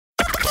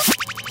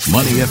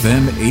Money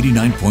FM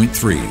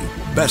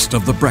 89.3, best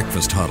of the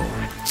breakfast huddle.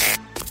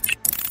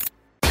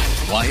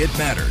 Why it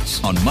matters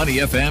on Money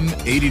FM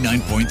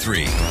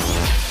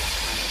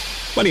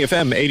 89.3. Money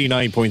FM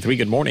 89.3.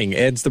 Good morning.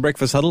 It's the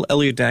Breakfast Huddle.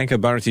 Elliot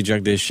Danker, Bharati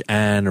Jagdish,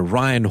 and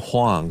Ryan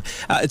Huang.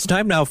 It's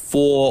time now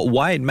for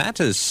Why It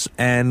Matters.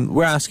 And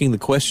we're asking the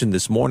question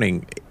this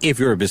morning, if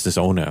you're a business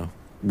owner,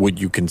 would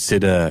you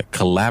consider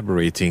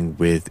collaborating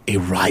with a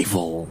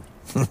rival?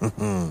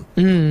 A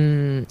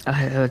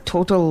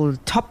total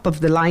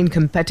top-of-the-line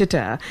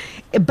competitor,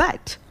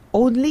 but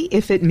only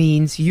if it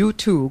means you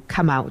two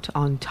come out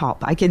on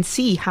top. I can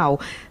see how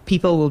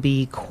people will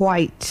be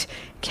quite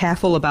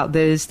careful about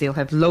this. They'll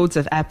have loads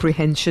of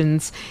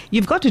apprehensions.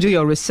 You've got to do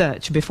your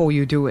research before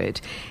you do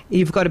it.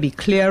 You've got to be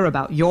clear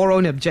about your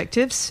own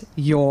objectives,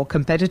 your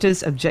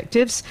competitors'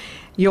 objectives.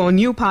 Your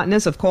new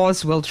partners, of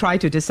course, will try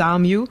to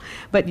disarm you.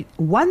 But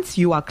once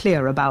you are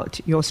clear about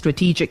your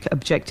strategic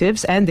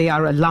objectives and they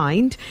are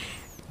aligned,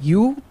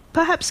 you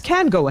perhaps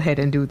can go ahead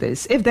and do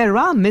this. If there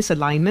are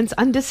misalignments,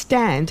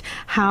 understand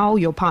how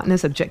your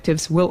partner's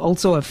objectives will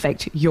also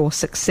affect your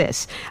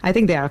success. I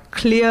think there are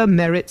clear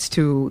merits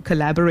to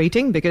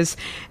collaborating because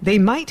they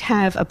might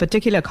have a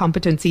particular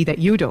competency that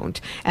you don't,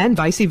 and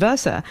vice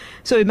versa.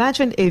 So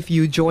imagine if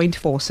you joined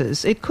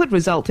forces. It could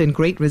result in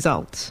great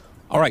results.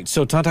 All right,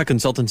 so Tata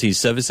Consultancy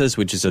Services,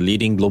 which is a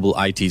leading global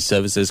IT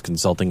services,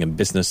 consulting and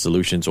business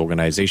solutions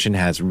organization,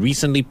 has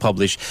recently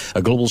published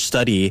a global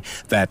study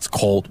that's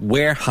called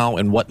Where, How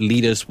and What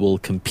Leaders Will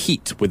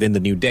Compete Within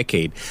the New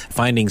Decade.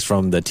 Findings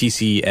from the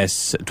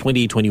TCS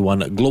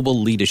 2021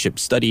 Global Leadership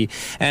Study.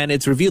 And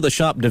it's revealed a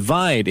sharp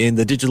divide in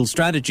the digital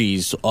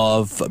strategies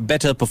of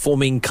better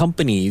performing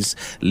companies,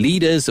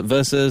 leaders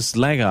versus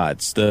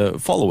laggards, the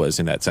followers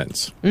in that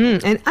sense.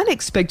 An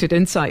unexpected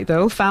insight,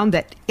 though, found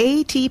that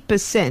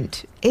 80%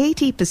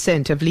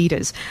 of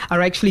leaders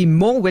are actually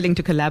more willing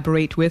to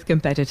collaborate with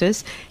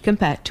competitors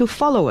compared to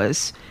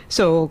followers.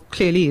 So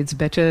clearly it's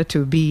better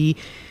to be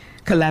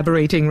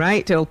collaborating,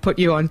 right? It'll put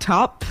you on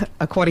top,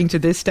 according to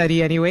this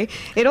study anyway.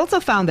 It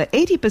also found that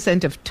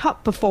 80% of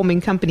top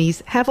performing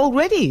companies have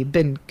already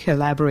been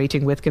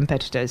collaborating with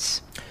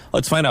competitors.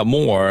 Let's find out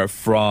more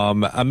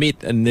from Amit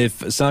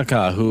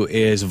Nifsaka, who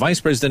is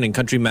Vice President and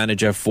Country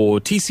Manager for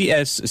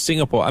TCS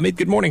Singapore. Amit,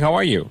 good morning. How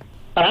are you?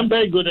 I'm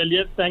very good,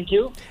 Elliot. Thank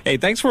you. Hey,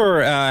 thanks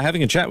for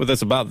having a chat with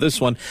us about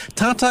this one.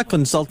 Tata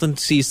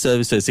Consultancy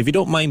Services, if you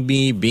don't mind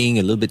me being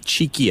a little bit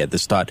cheeky at the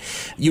start,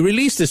 you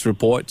released this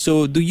report.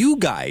 So do you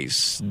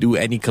guys do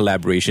any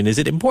collaboration? Is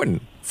it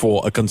important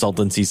for a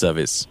consultancy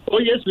service? Oh,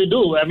 yes, we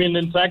do. I mean,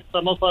 in fact,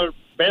 some of our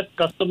best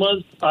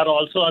customers are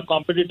also our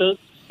competitors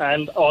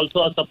and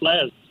also our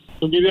suppliers.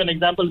 To give you an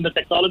example, in the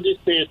technology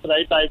space,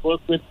 right, I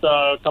work with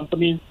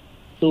companies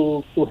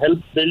to help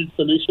build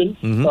solutions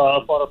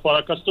for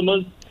our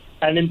customers.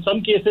 And in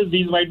some cases,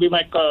 these might be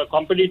my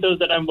competitors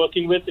that I'm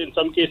working with. In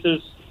some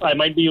cases, I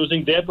might be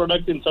using their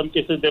product. In some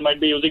cases, they might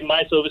be using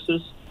my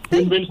services.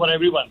 Win-win for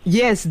everyone.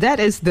 Yes,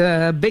 that is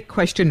the big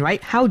question,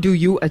 right? How do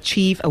you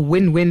achieve a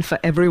win-win for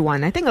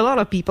everyone? I think a lot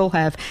of people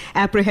have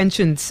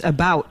apprehensions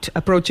about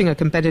approaching a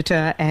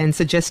competitor and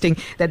suggesting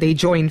that they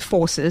join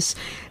forces.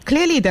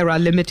 Clearly, there are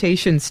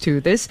limitations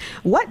to this.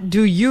 What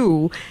do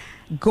you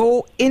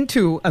go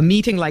into a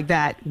meeting like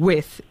that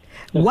with?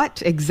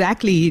 What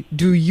exactly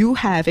do you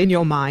have in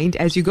your mind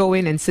as you go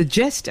in and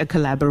suggest a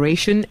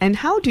collaboration, and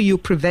how do you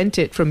prevent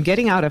it from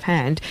getting out of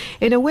hand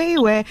in a way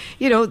where,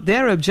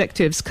 their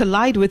objectives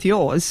collide with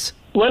yours?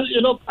 Well,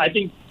 I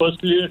think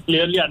firstly,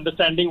 clearly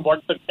understanding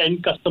what the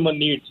end customer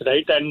needs,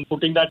 right? And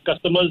putting that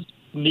customer's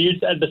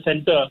needs at the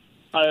center,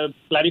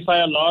 clarify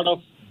a lot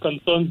of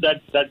concerns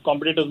that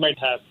competitors might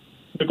have.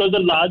 Because the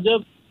larger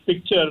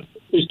picture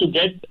is to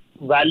get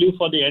value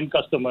for the end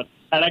customer.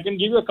 And I can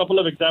give you a couple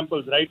of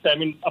examples, right? I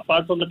mean,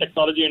 apart from the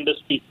technology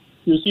industry,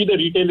 you see the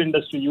retail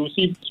industry. You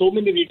see so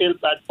many retail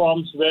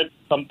platforms where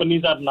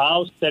companies are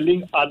now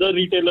selling other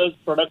retailers'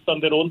 products on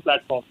their own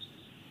platforms.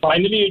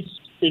 Finally,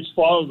 it's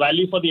for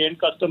value for the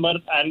end customer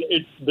and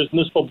it's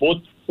business for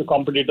both the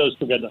competitors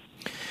together.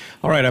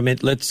 All right,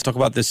 Amit, let's talk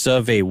about this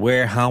survey.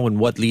 Where, how, and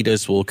what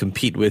leaders will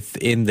compete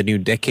within the new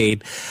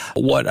decade?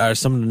 What are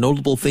some of the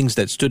notable things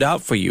that stood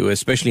out for you,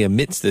 especially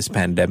amidst this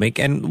pandemic?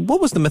 And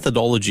what was the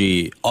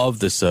methodology of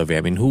the survey?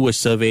 I mean, who was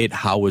surveyed?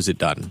 How was it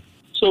done?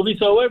 So we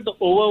surveyed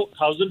over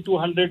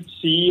 1,200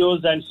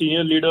 CEOs and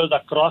senior leaders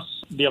across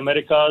the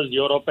Americas,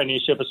 Europe, and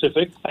Asia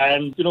Pacific,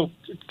 and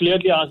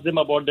clearly asked them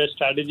about their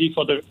strategy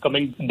for the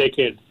coming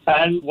decade.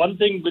 And one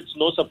thing which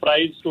no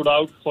surprise stood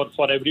out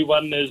for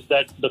everyone is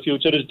that the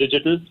future is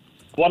digital.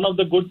 One of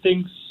the good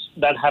things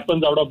that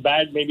happens out of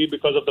bad, maybe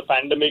because of the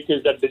pandemic,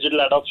 is that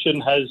digital adoption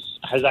has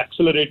has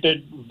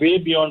accelerated way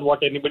beyond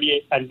what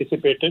anybody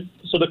anticipated.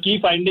 So the key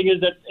finding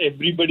is that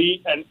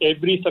everybody and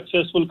every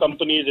successful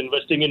company is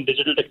investing in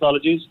digital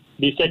technologies.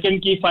 The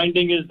second key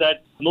finding is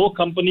that no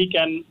company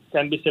can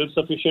be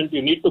self-sufficient.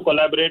 You need to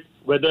collaborate,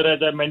 whether,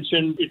 as I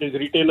mentioned, it is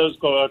retailers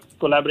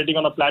collaborating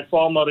on a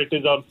platform, or it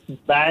is a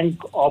bank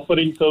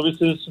offering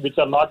services which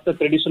are not the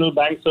traditional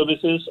bank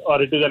services,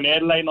 or it is an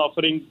airline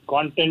offering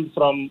content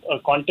from a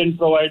content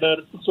provider.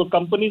 So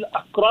companies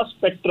across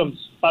spectrums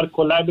are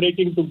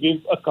collaborating to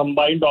give a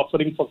combined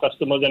offering for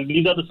customers, and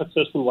these are the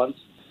successful ones.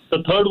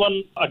 The third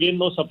one, again,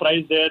 no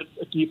surprise there.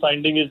 A key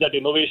finding is that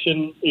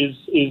innovation is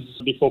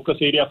the focus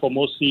area for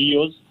most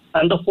CEOs.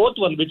 And the fourth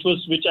one,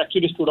 which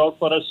actually stood out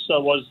for us,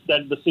 was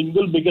that the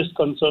single biggest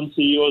concern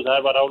CEOs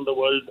have around the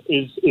world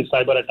is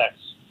cyber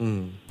attacks.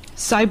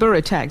 Cyber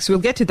attacks. We'll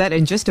get to that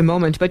in just a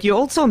moment. But you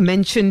also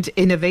mentioned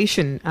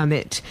innovation,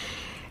 Amit.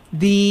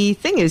 The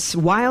thing is,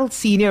 while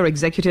senior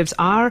executives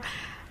are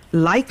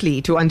likely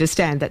to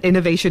understand that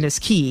innovation is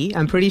key,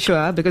 I'm pretty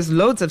sure, because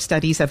loads of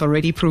studies have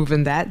already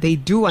proven that. They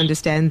do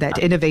understand that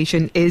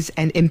innovation is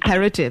an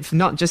imperative,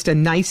 not just a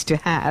nice to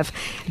have.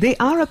 They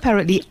are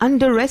apparently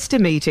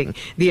underestimating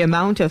the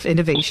amount of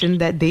innovation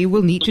that they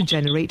will need to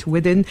generate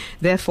within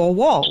their four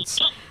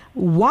walls.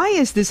 Why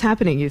is this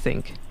happening, you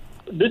think?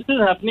 This is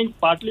happening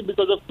partly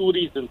because of two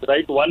reasons,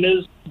 right? One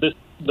is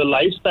the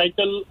life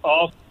cycle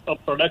of a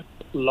product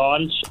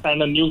launch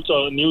and a new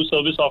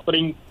service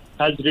offering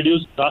has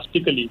reduced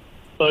drastically.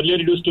 Earlier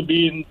it used to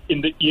be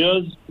in the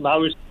years.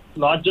 Now it's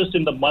not just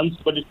in the months,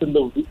 but it's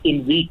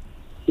in weeks.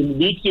 In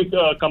weeks,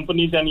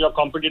 companies and your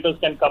competitors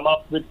can come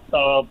up with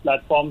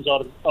platforms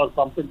or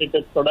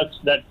competitive products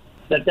that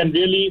can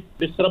really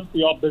disrupt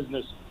your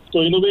business.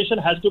 So innovation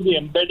has to be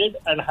embedded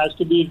and has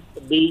to be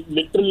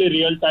literally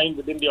real time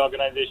within the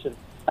organization.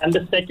 And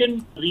the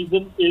second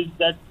reason is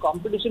that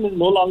competition is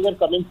no longer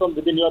coming from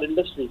within your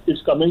industry.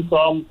 It's coming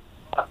from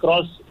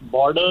across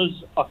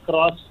borders,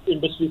 across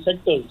industry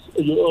sectors.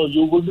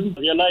 You wouldn't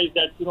realize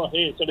that,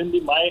 hey,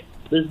 suddenly my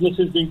business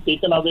is being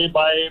taken away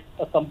by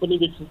a company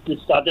which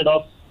started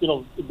off,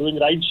 doing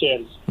ride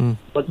shares.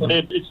 But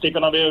today it's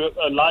taken away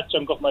a large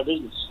chunk of my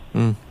business.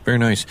 Very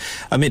nice.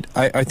 Amit,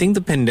 I think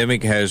the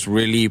pandemic has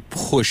really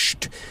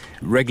pushed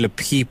regular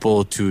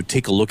people to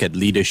take a look at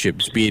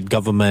leaderships, be it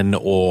government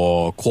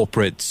or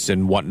corporates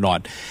and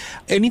whatnot.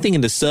 Anything in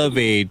the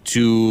survey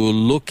to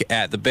look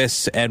at the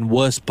best and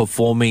worst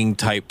performing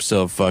types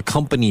of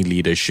company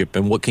leadership,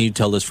 and what can you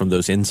tell us from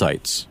those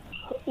insights?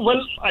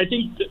 Well, I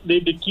think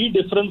the key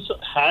difference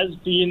has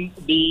been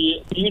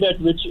the speed at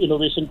which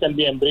innovation can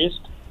be embraced.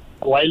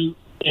 While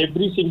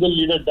every single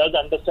leader does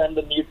understand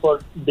the need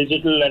for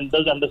digital and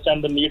does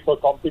understand the need for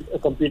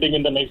competing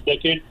in the next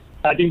decade,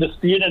 I think the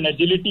speed and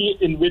agility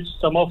in which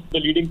some of the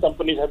leading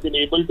companies have been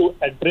able to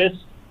address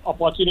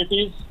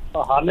opportunities,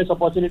 harness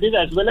opportunities,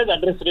 as well as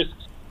address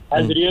risks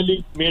has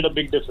really made a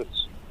big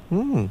difference.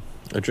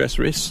 Address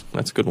risks.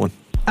 That's a good one.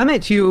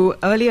 Amit, you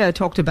earlier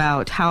talked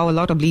about how a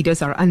lot of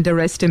leaders are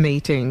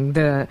underestimating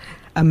the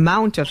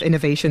amount of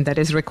innovation that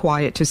is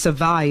required to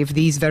survive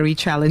these very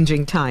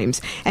challenging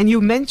times. And you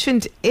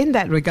mentioned in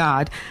that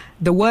regard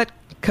the word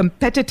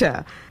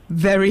competitor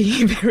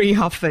very, very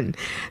often.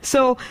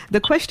 So the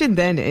question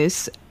then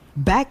is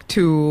back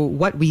to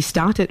what we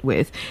started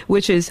with,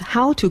 which is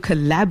how to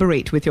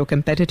collaborate with your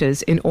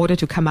competitors in order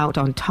to come out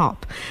on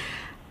top.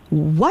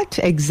 What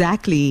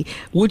exactly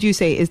would you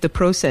say is the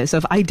process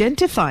of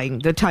identifying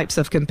the types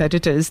of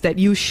competitors that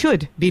you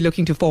should be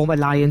looking to form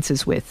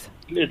alliances with?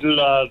 It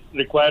will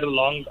require a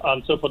long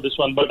answer for this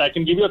one, but I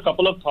can give you a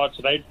couple of thoughts,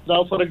 right?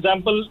 Now, for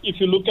example, if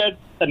you look at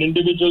an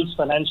individual's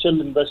financial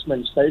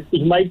investments, right,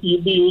 he might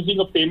be using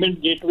a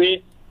payment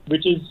gateway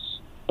which is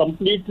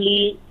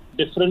completely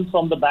different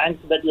from the bank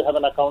that you have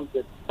an account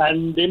with.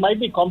 And they might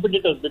be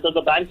competitors because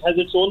the bank has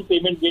its own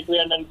payment gateway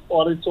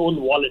or its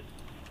own wallet.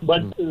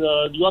 But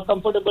you are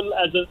comfortable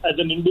as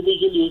an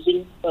individual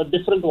using a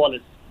different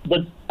wallet.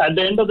 But at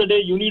the end of the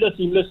day, you need a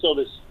seamless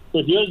service.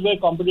 So here's where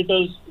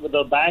competitors with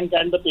the bank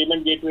and the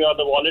payment gateway or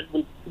the wallet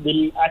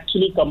will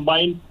actually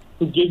combine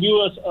to give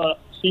you a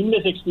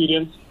seamless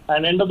experience.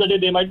 And end of the day,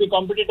 they might be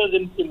competitors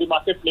in the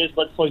marketplace,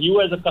 but for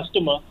you as a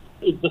customer,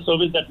 it's the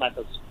service that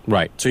matters.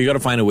 Right. So you got to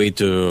find a way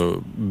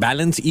to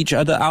balance each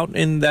other out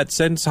in that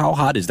sense. How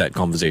hard is that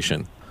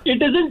conversation? It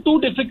isn't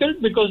too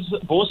difficult because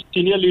both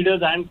senior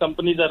leaders and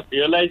companies are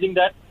realizing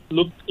that,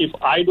 look, if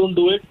I don't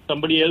do it,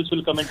 somebody else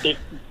will come and take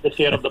the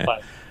share of the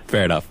pie.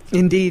 Fair enough.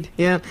 Indeed,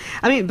 yeah.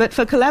 But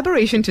for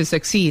collaboration to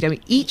succeed,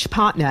 each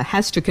partner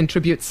has to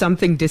contribute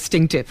something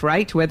distinctive,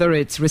 right? Whether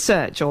it's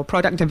research or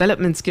product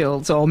development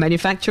skills or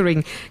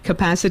manufacturing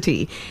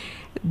capacity.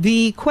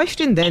 The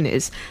question then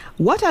is,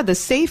 what are the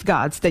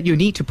safeguards that you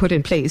need to put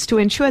in place to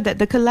ensure that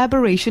the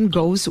collaboration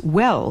goes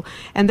well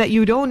and that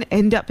you don't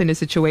end up in a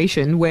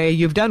situation where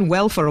you've done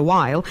well for a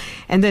while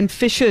and then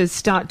fissures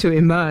start to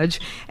emerge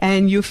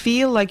and you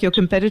feel like your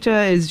competitor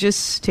is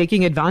just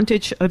taking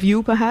advantage of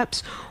you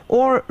perhaps,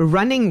 or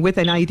running with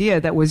an idea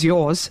that was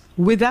yours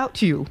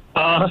without you?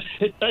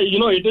 It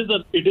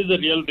is a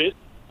real risk.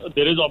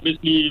 there is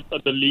obviously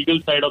the legal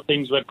side of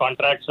things where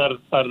contracts are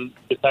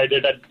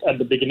decided at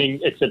the beginning,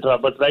 etc.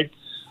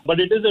 But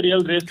it is a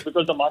real risk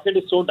because the market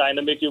is so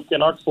dynamic, you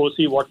cannot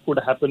foresee what could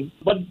happen.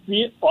 But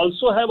we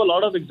also have a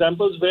lot of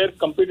examples where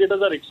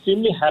competitors are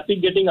extremely happy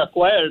getting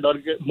acquired or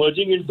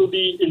merging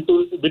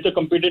with a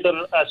competitor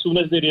as soon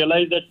as they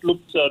realize that, look,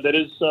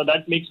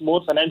 that makes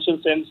more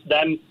financial sense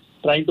than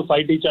trying to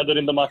fight each other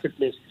in the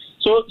marketplace.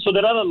 So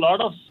there are a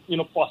lot of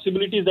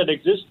possibilities that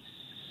exist.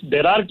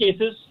 There are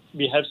cases,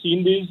 we have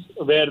seen these,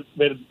 where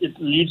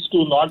it leads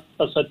to not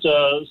such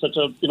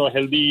a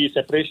healthy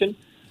separation.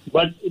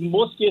 But in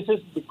most cases,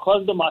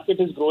 because the market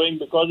is growing,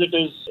 because it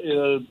is,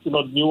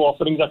 new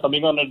offerings are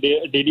coming on a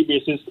daily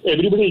basis,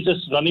 everybody is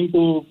just running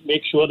to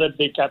make sure that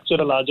they capture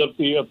a larger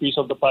piece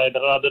of the pie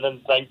rather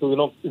than trying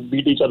to,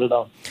 beat each other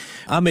down.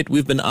 Amit,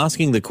 we've been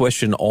asking the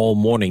question all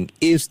morning,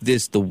 is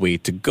this the way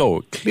to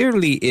go?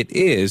 Clearly it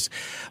is.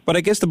 But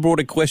I guess the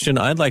broader question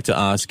I'd like to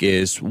ask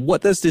is,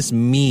 what does this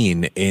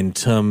mean in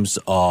terms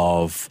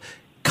of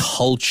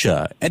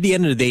culture? At the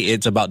end of the day,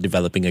 it's about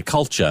developing a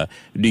culture.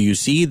 Do you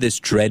see this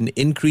trend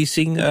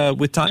increasing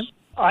with time?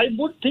 I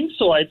would think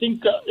so. I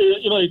think,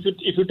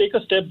 if you take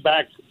a step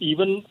back,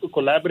 even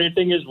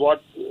collaborating is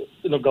what,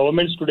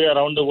 governments today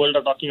around the world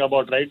are talking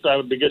about, right?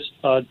 Our biggest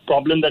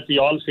problem that we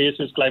all face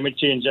is climate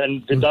change.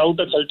 And without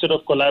a culture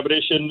of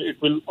collaboration, it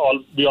will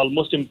be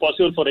almost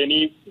impossible for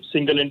any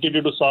single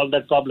entity to solve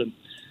that problem.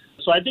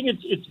 So I think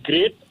it's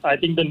great. I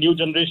think the new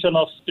generation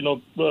of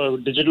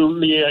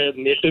digitally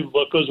native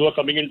workers who are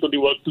coming into the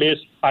workplace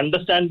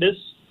understand this,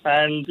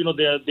 and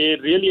they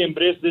really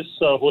embrace this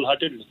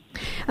wholeheartedly.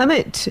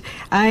 Amit,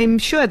 I'm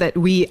sure that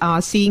we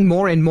are seeing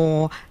more and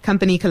more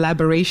company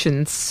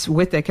collaborations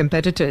with their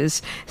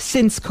competitors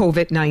since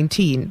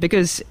COVID-19,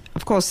 because,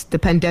 of course, the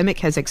pandemic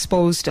has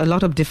exposed a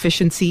lot of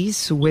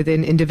deficiencies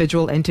within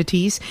individual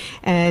entities.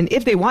 And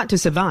if they want to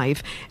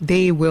survive,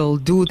 they will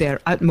do their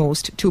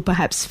utmost to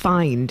perhaps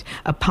find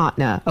a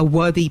partner, a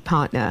worthy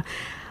partner.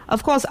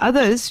 Of course,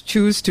 others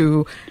choose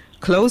to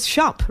close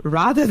shop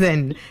rather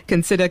than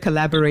consider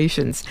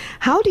collaborations.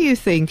 How do you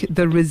think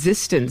the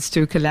resistance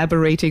to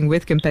collaborating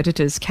with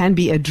competitors can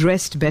be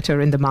addressed better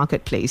in the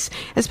marketplace,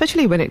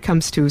 especially when it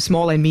comes to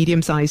small and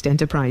medium-sized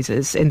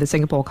enterprises in the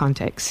Singapore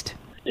context?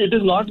 It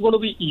is not going to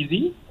be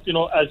easy.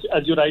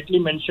 As you rightly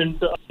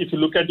mentioned, if you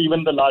look at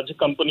even the larger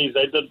companies,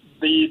 right, the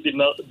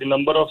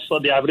number of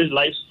the average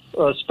life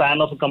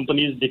span of a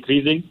company is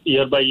decreasing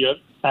year by year,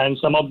 and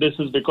some of this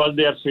is because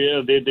they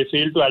fail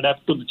to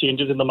adapt to the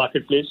changes in the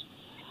marketplace.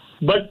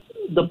 But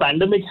the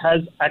pandemic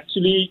has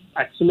actually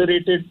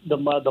accelerated the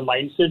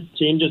mindset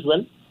change as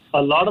well.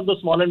 A lot of the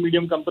small and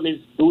medium companies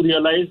do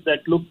realize that,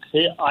 look,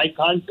 hey, I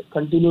can't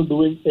continue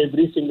doing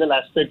every single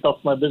aspect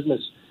of my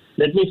business.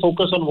 Let me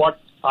focus on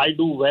what I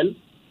do well,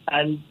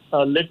 and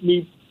let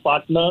me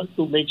partner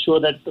to make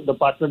sure that the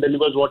partner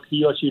delivers what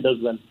he or she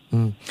does well.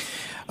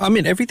 I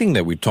mean, everything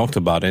that we talked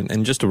about,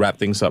 and just to wrap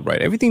things up,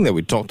 right, everything that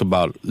we talked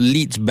about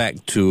leads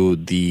back to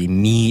the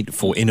need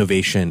for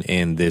innovation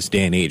in this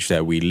day and age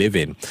that we live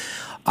in.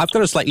 I've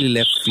got a slightly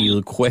left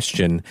field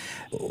question.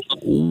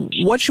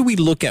 What should we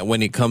look at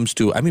when it comes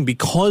to,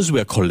 because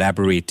we're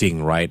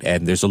collaborating, right,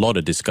 and there's a lot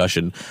of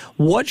discussion,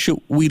 what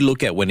should we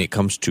look at when it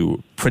comes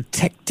to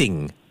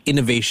protecting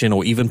innovation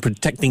or even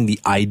protecting the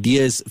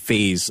ideas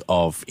phase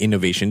of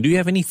innovation? Do you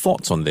have any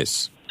thoughts on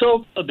this?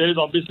 So there is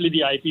obviously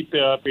the IP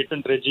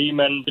patent regime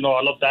and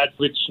all of that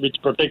which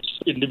protects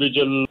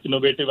individual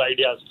innovative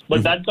ideas.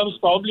 But that comes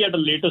probably at a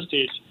later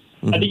stage.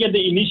 I think at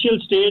the initial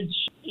stage,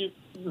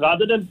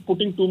 rather than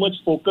putting too much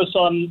focus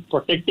on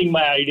protecting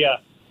my idea,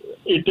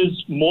 it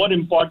is more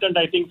important,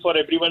 I think, for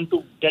everyone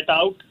to get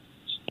out,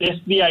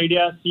 test the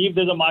idea, see if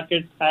there's a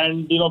market,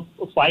 and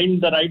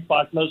find the right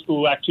partners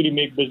to actually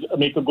make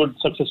a good,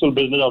 successful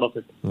business out of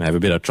it. Have a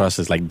bit of trust.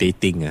 It's like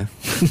dating.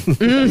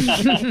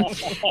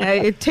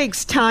 It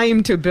takes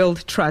time to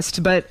build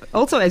trust, but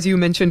also, as you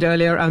mentioned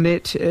earlier,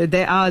 Amit,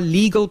 there are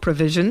legal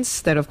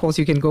provisions that, of course,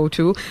 you can go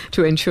to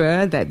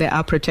ensure that there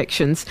are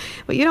protections.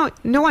 But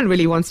no one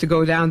really wants to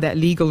go down that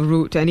legal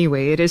route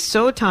anyway. It is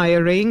so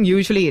tiring.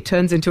 Usually, it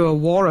turns into a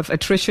war of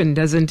attrition,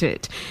 doesn't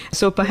it?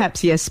 So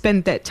perhaps, yes,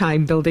 spend that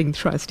time building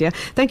trust. Yeah.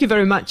 Thank you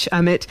very much,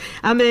 Amit.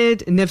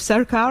 Amit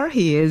Nivsarkar,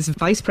 he is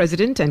Vice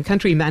President and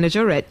Country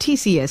Manager at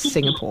TCS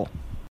Singapore.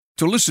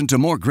 To listen to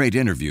more great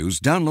interviews,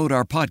 download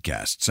our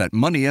podcasts at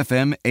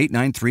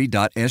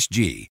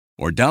moneyfm893.sg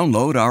or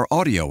download our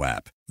audio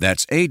app.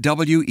 That's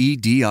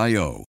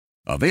AWEDIO.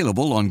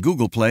 Available on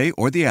Google Play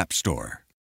or the App Store.